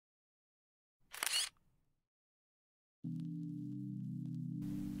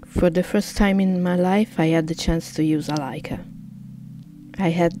For the first time in my life, I had the chance to use a Leica. I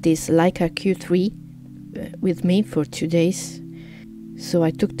had this Leica Q3 with me for 2 days, so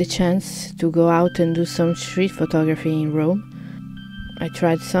I took the chance to go out and do some street photography in Rome. I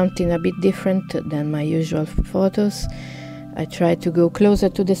tried something a bit different than my usual photos. I tried to go closer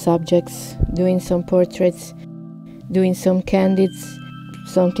to the subjects, doing some portraits, doing some candids,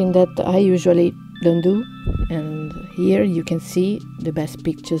 something that I usually don't do. And here you can see the best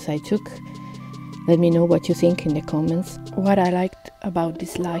pictures I took. Let me know what you think in the comments. What I liked about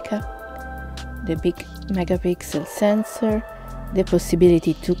this Leica: the big megapixel sensor, the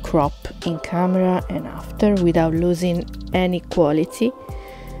possibility to crop in camera and after without losing any quality,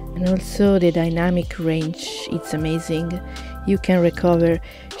 and also the dynamic range. It's amazing. You can recover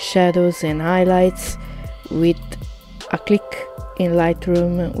shadows and highlights with a click in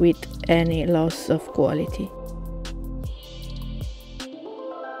Lightroom with any loss of quality.